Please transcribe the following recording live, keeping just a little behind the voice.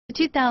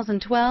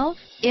2012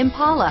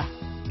 Impala.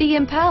 The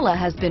Impala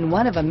has been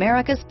one of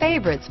America's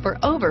favorites for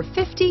over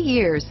 50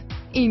 years.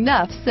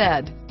 Enough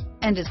said.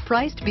 And is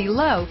priced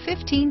below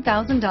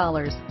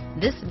 $15,000.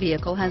 This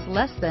vehicle has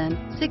less than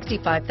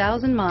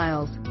 65,000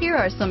 miles. Here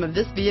are some of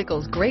this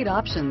vehicle's great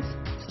options: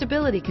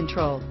 stability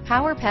control,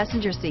 power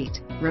passenger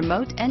seat,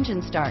 remote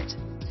engine start,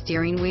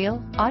 steering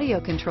wheel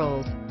audio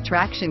controls,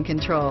 traction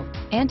control,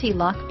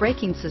 anti-lock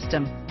braking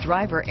system,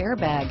 driver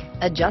airbag,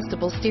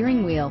 adjustable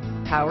steering wheel,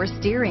 power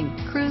steering,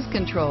 cruise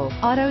control,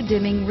 auto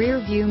dimming rear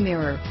view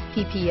mirror,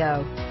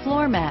 PPO,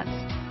 floor mats,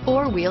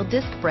 four-wheel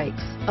disc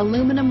brakes,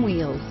 aluminum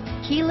wheels,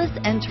 keyless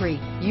entry,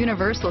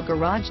 universal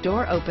garage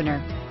door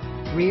opener,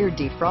 rear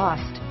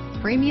defrost,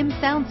 premium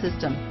sound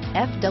system,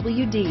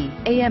 FWD,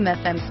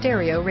 AM/FM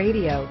stereo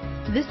radio.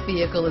 This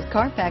vehicle is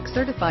Carfax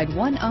certified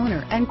one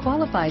owner and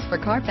qualifies for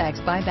Carfax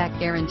buyback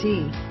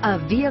guarantee. A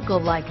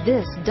vehicle like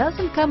this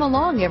doesn't come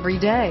along every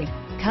day.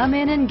 Come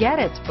in and get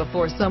it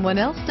before someone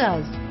else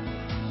does.